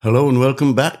Hello and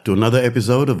welcome back to another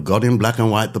episode of God in Black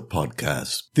and White, the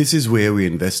podcast. This is where we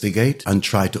investigate and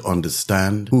try to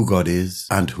understand who God is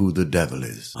and who the devil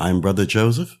is. I'm Brother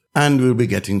Joseph, and we'll be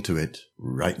getting to it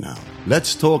right now.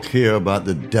 Let's talk here about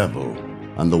the devil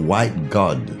and the white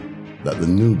god that the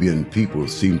Nubian people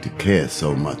seem to care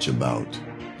so much about.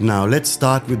 Now let's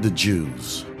start with the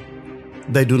Jews.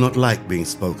 They do not like being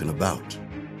spoken about,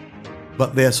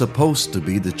 but they are supposed to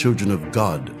be the children of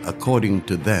God according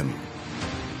to them.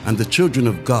 And the children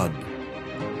of God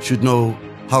should know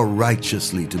how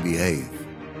righteously to behave.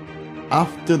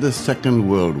 After the Second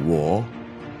World War,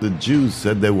 the Jews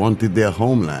said they wanted their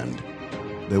homeland.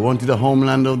 They wanted a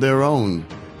homeland of their own.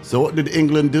 So what did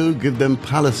England do? Give them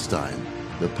Palestine,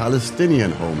 the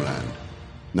Palestinian homeland.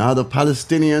 Now the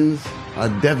Palestinians are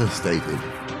devastated.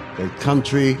 Their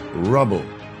country rubble.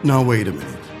 Now wait a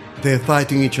minute. They're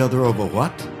fighting each other over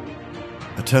what?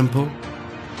 A temple?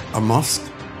 A mosque?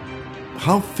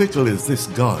 How fickle is this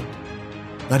God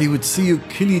that he would see you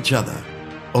kill each other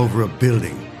over a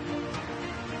building?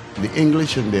 The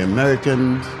English and the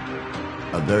Americans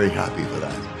are very happy for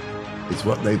that. It's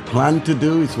what they planned to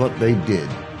do, it's what they did.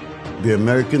 The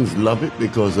Americans love it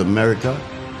because America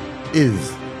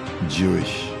is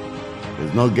Jewish.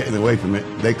 There's no getting away from it.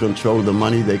 They control the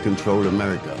money, they control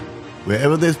America.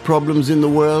 Wherever there's problems in the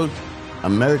world,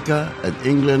 America and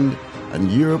England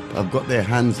and Europe have got their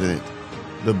hands in it.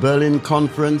 The Berlin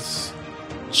Conference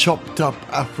chopped up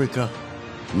Africa,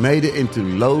 made it into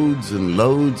loads and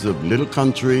loads of little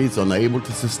countries unable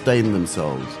to sustain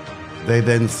themselves. They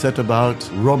then set about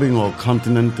robbing our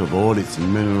continent of all its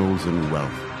minerals and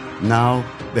wealth. Now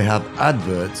they have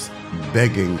adverts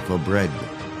begging for bread,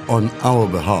 on our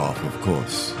behalf, of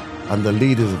course, and the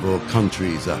leaders of our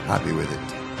countries are happy with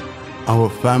it. Our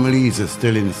families are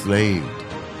still enslaved.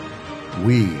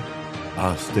 We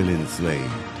are still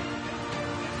enslaved.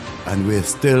 And we're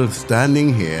still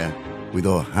standing here with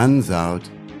our hands out,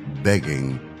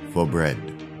 begging for bread.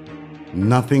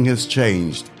 Nothing has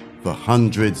changed for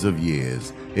hundreds of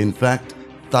years. In fact,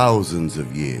 thousands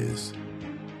of years.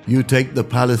 You take the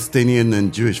Palestinian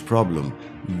and Jewish problem,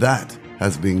 that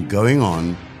has been going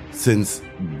on since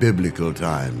biblical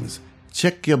times.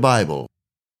 Check your Bible.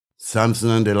 Samson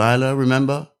and Delilah,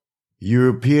 remember?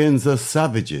 Europeans are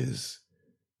savages.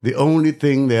 The only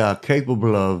thing they are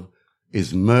capable of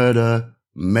is murder,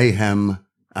 mayhem,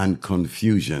 and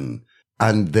confusion,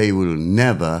 and they will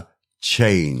never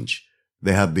change.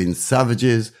 They have been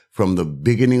savages from the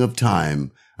beginning of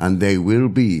time, and they will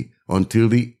be until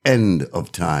the end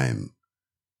of time.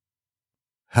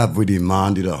 Have we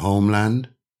demanded a homeland?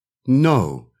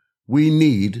 No, we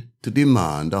need to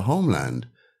demand a homeland.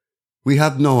 We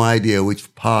have no idea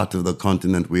which part of the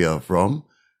continent we are from,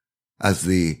 as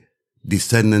the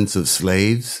descendants of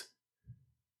slaves.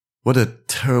 What a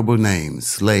terrible name,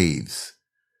 slaves.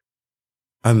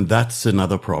 And that's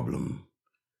another problem.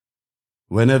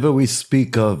 Whenever we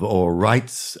speak of our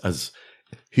rights as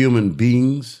human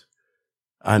beings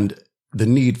and the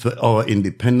need for our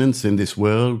independence in this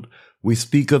world, we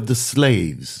speak of the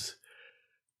slaves.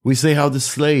 We say how the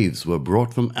slaves were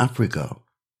brought from Africa,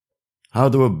 how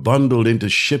they were bundled into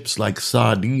ships like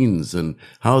sardines, and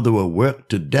how they were worked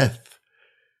to death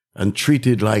and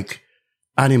treated like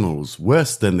animals,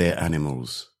 worse than their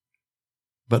animals.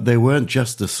 But they weren't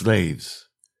just the slaves.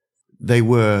 They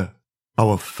were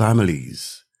our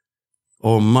families,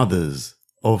 our mothers,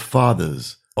 our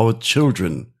fathers, our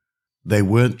children. They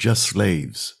weren't just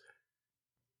slaves.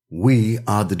 We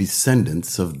are the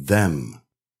descendants of them.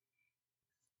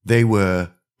 They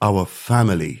were our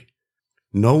family.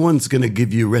 No one's going to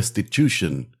give you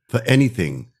restitution for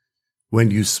anything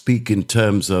when you speak in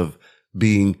terms of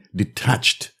being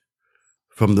detached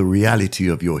from the reality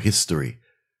of your history,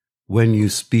 when you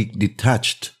speak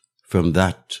detached from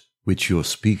that which you're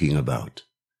speaking about.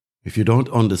 If you don't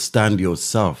understand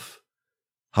yourself,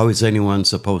 how is anyone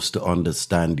supposed to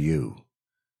understand you?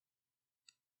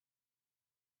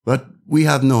 But we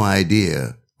have no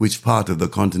idea which part of the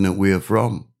continent we are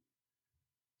from.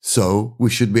 So we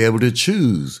should be able to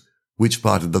choose which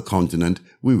part of the continent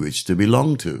we wish to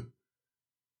belong to.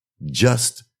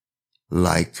 Just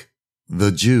like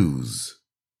the Jews.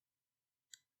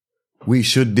 We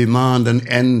should demand an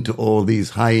end to all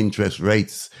these high interest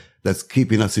rates that's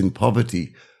keeping us in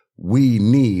poverty. We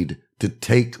need to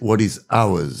take what is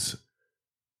ours.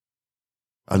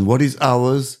 And what is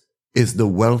ours is the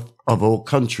wealth of our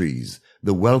countries,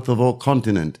 the wealth of our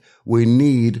continent. We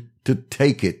need to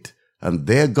take it, and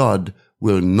their God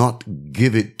will not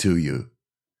give it to you,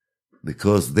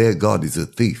 because their God is a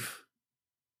thief.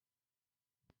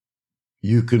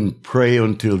 You can pray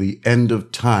until the end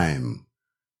of time,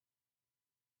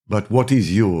 But what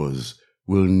is yours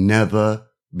will never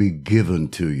be given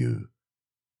to you.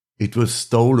 It was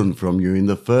stolen from you in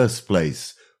the first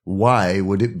place. Why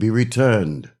would it be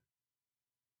returned?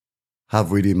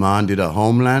 Have we demanded a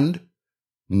homeland?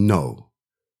 No.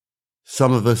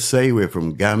 Some of us say we're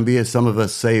from Gambia, some of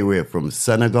us say we're from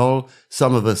Senegal,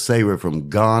 some of us say we're from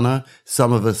Ghana,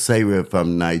 some of us say we're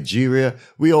from Nigeria.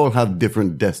 We all have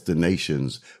different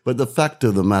destinations, but the fact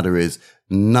of the matter is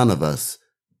none of us,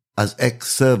 as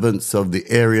ex-servants of the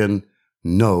Aryan,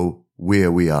 know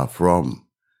where we are from,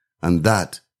 and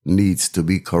that needs to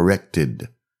be corrected.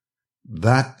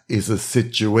 That is a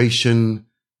situation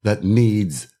that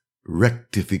needs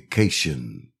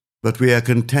rectification. But we are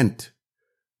content.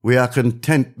 We are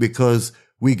content because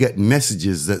we get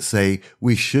messages that say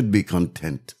we should be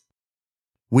content.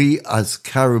 We as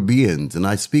Caribbeans, and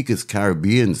I speak as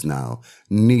Caribbeans now,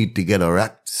 need to get our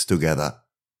acts together.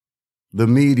 The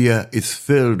media is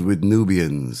filled with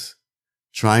Nubians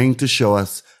trying to show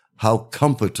us how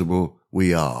comfortable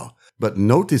we are. But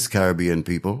notice, Caribbean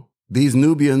people, these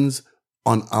Nubians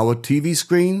on our TV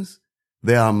screens,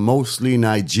 they are mostly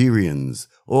Nigerians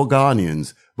or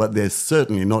Ghanaians, but they're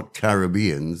certainly not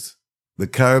Caribbeans. The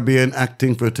Caribbean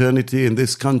acting fraternity in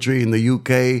this country, in the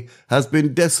UK, has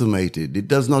been decimated. It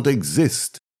does not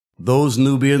exist. Those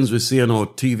Nubians we see on our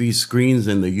TV screens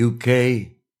in the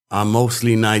UK are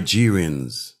mostly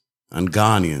Nigerians and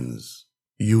Ghanaians.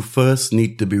 You first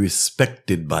need to be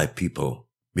respected by people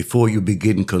before you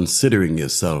begin considering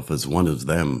yourself as one of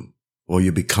them, or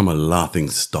you become a laughing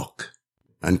stock.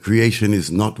 And creation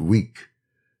is not weak.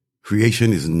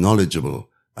 Creation is knowledgeable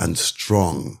and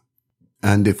strong.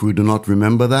 And if we do not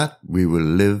remember that, we will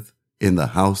live in the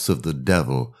house of the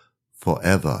devil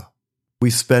forever.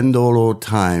 We spend all our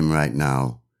time right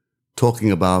now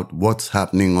talking about what's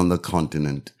happening on the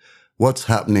continent, what's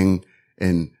happening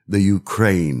in the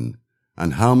Ukraine,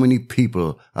 and how many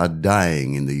people are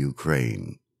dying in the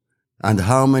Ukraine, and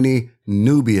how many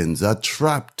Nubians are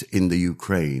trapped in the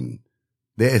Ukraine,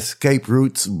 their escape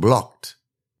routes blocked,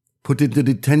 put into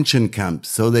detention camps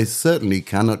so they certainly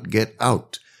cannot get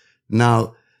out.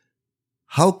 Now,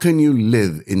 how can you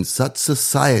live in such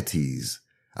societies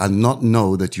and not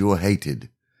know that you are hated?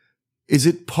 Is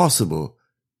it possible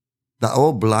that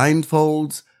our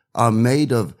blindfolds are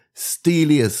made of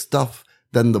steelier stuff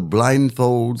than the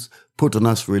blindfolds put on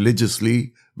us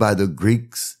religiously by the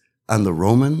Greeks and the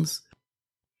Romans?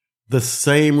 The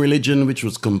same religion which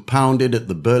was compounded at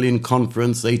the Berlin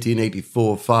Conference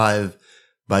 1884-5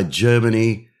 by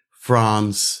Germany,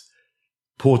 France,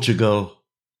 Portugal,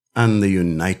 and the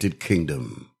United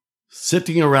Kingdom,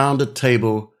 sitting around a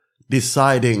table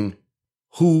deciding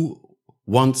who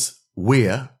wants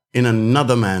where in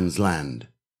another man's land,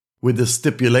 with the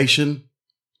stipulation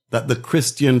that the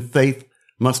Christian faith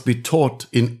must be taught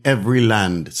in every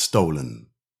land stolen.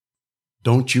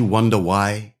 Don't you wonder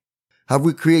why? Have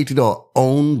we created our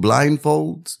own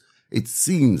blindfolds? It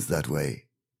seems that way.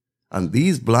 And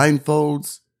these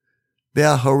blindfolds, they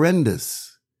are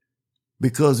horrendous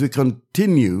because we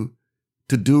continue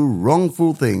to do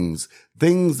wrongful things,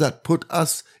 things that put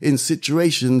us in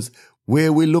situations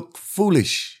where we look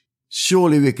foolish.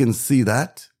 Surely we can see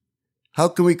that. How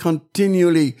can we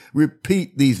continually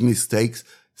repeat these mistakes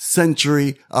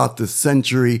century after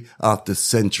century after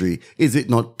century? Is it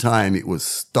not time it was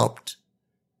stopped?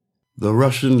 The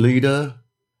Russian leader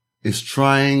is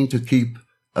trying to keep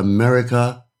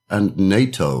America and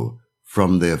NATO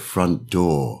from their front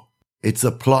door. It's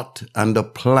a plot and a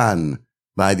plan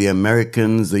by the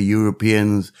Americans, the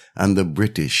Europeans, and the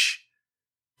British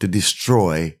to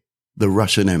destroy the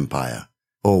Russian Empire,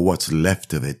 or what's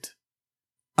left of it.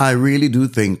 I really do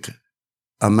think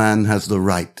a man has the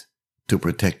right to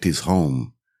protect his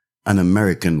home. An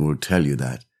American will tell you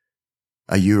that.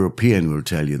 A European will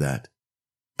tell you that.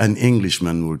 An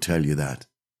Englishman will tell you that.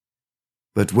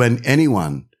 But when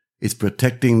anyone is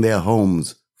protecting their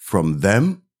homes from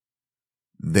them,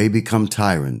 they become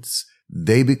tyrants.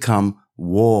 They become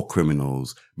war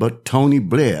criminals. But Tony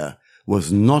Blair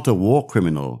was not a war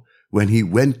criminal when he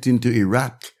went into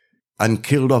Iraq and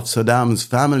killed off Saddam's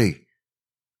family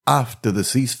after the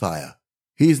ceasefire.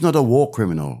 He's not a war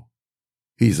criminal.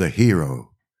 He's a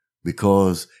hero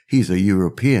because he's a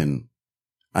European,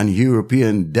 and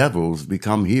European devils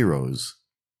become heroes.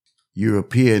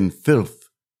 European filth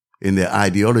in their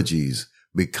ideologies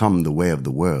become the way of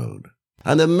the world.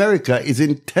 And America is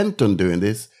intent on doing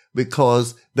this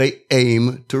because they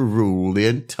aim to rule the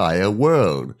entire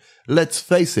world. Let's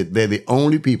face it, they're the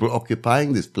only people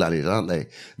occupying this planet, aren't they?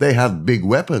 They have big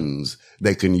weapons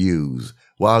they can use.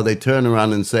 while they turn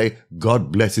around and say,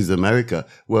 God blesses America.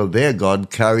 Well, their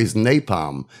God carries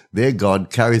napalm. Their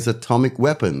God carries atomic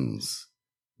weapons.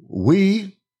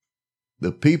 We,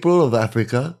 the people of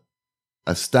Africa,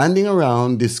 are standing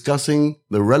around discussing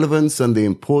the relevance and the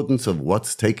importance of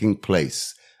what's taking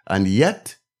place. And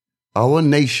yet, our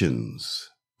nations,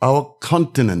 our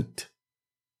continent,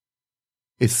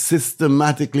 is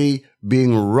systematically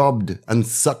being robbed and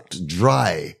sucked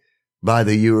dry by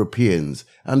the Europeans,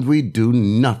 and we do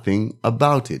nothing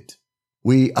about it.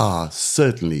 We are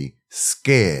certainly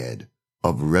scared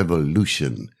of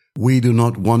revolution. We do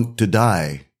not want to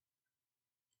die.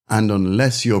 And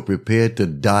unless you're prepared to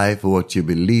die for what you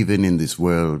believe in this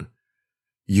world,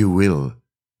 you will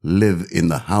live in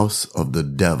the house of the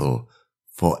devil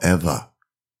forever,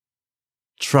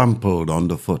 trampled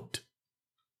underfoot.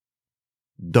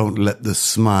 Don't let the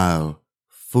smile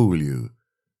fool you.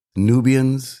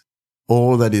 Nubians,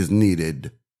 all that is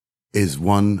needed is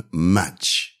one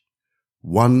match,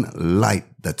 one light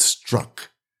that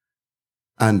struck,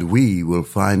 and we will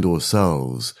find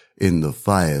ourselves in the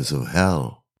fires of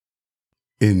hell,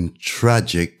 in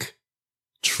tragic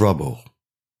trouble.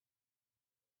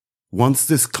 Once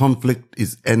this conflict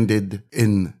is ended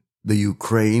in the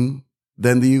Ukraine,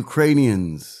 then the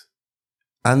Ukrainians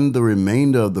and the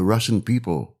remainder of the Russian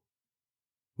people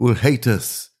will hate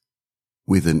us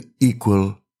with an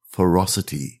equal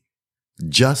ferocity,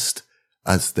 just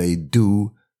as they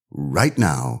do right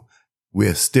now.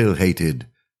 We're still hated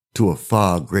to a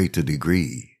far greater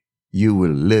degree. You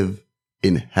will live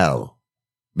in hell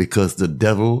because the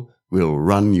devil will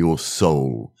run your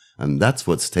soul. And that's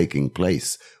what's taking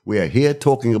place. We are here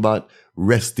talking about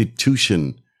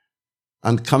restitution.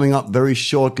 And coming up very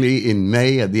shortly in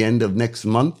May, at the end of next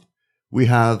month, we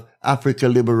have Africa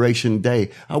Liberation Day.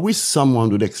 I wish someone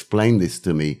would explain this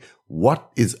to me.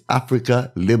 What is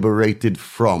Africa liberated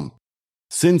from?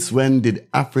 Since when did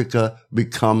Africa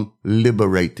become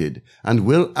liberated? And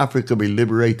will Africa be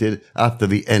liberated after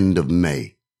the end of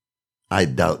May? I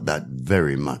doubt that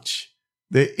very much.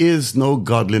 There is no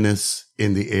godliness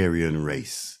in the Aryan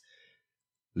race.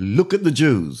 Look at the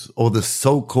Jews, or the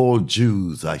so-called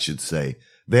Jews, I should say.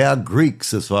 They are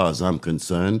Greeks as far as I'm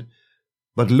concerned.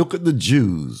 But look at the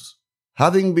Jews.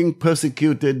 Having been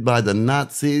persecuted by the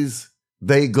Nazis,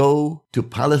 they go to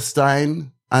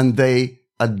Palestine and they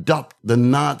adopt the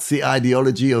Nazi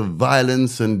ideology of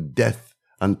violence and death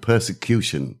and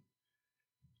persecution.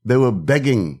 They were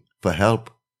begging for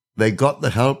help. They got the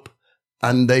help,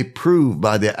 and they prove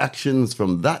by their actions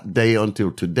from that day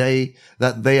until today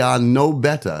that they are no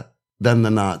better than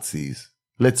the Nazis.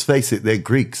 Let's face it, they're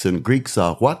Greeks, and Greeks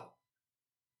are what?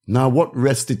 Now, what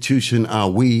restitution are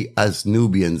we as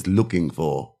Nubians looking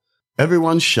for?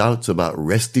 Everyone shouts about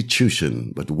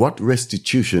restitution, but what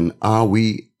restitution are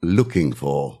we looking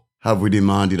for? Have we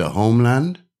demanded a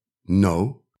homeland?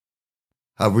 No.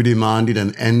 Have we demanded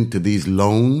an end to these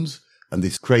loans and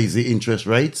these crazy interest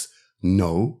rates?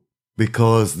 No,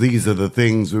 because these are the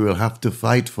things we will have to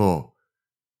fight for.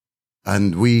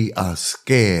 And we are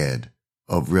scared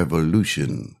of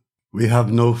revolution. We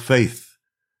have no faith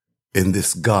in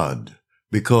this God,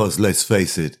 because, let's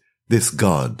face it, this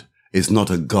God is not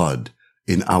a God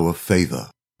in our favor.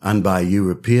 And by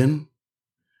European,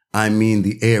 I mean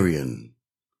the Aryan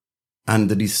and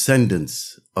the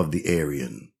descendants of the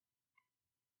Aryan.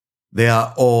 They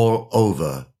are all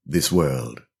over this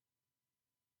world,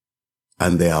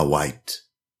 and they are white.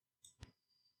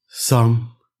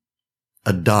 Some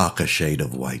a darker shade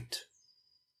of white,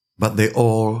 but they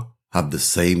all have the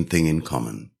same thing in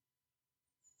common.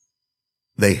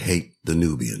 They hate the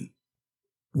Nubian.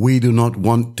 We do not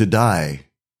want to die.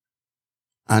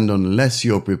 And unless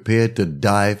you're prepared to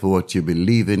die for what you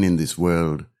believe in this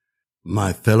world,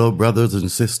 my fellow brothers and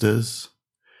sisters,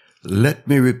 let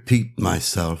me repeat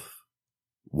myself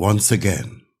once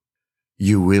again.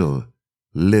 You will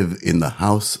live in the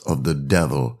house of the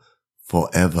devil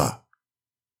forever,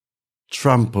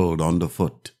 trampled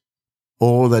underfoot.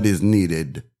 All that is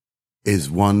needed is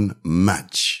one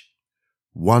match,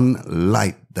 one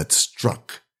light that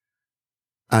struck,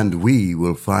 and we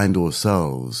will find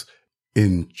ourselves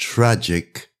in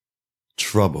tragic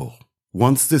trouble.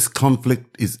 Once this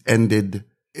conflict is ended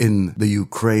in the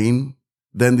Ukraine,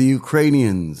 then the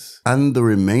Ukrainians and the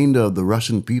remainder of the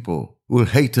Russian people will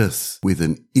hate us with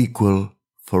an equal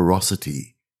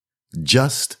ferocity,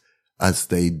 just as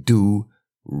they do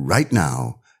right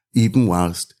now, even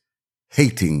whilst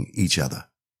hating each other.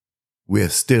 We are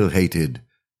still hated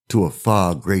to a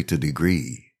far greater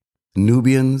degree.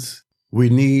 Nubians, we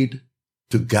need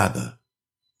to gather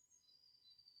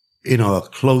in our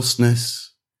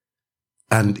closeness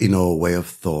and in our way of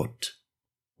thought.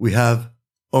 We have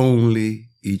only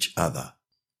each other.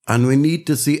 And we need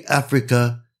to see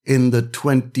Africa in the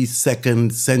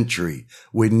 22nd century.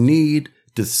 We need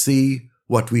to see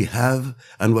what we have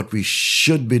and what we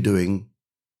should be doing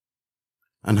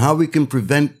and how we can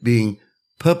prevent being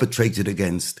perpetrated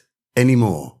against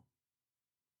anymore.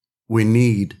 We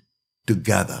need to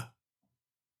gather.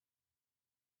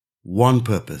 One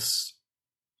purpose,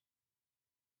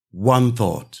 one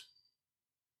thought,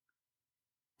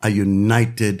 a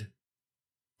united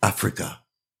Africa.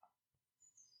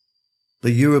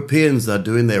 The Europeans are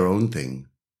doing their own thing.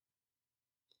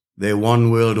 Their one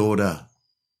world order,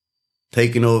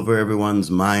 taking over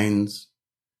everyone's minds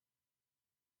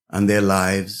and their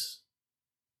lives,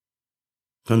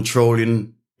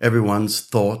 controlling everyone's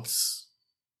thoughts,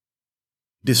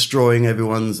 destroying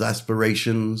everyone's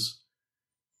aspirations,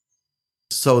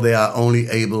 so they are only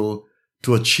able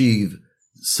to achieve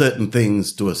certain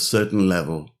things to a certain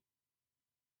level.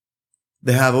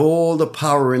 They have all the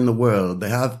power in the world. They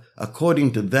have,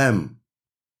 according to them,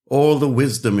 all the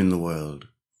wisdom in the world.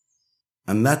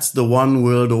 And that's the one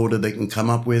world order they can come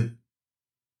up with.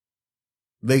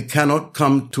 They cannot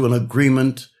come to an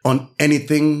agreement on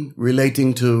anything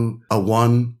relating to a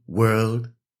one world.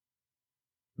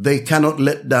 They cannot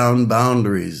let down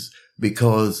boundaries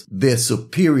because their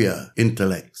superior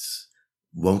intellects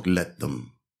won't let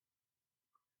them.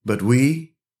 But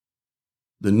we,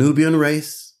 the Nubian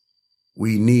race,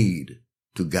 we need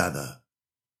to gather.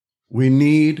 We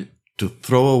need to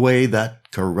throw away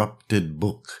that corrupted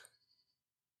book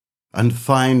and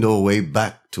find our way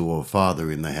back to our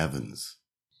Father in the heavens.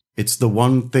 It's the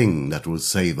one thing that will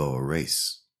save our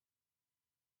race.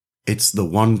 It's the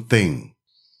one thing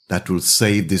that will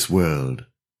save this world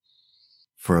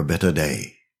for a better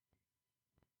day.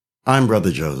 I'm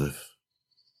Brother Joseph.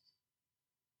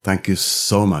 Thank you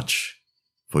so much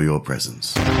for your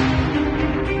presence.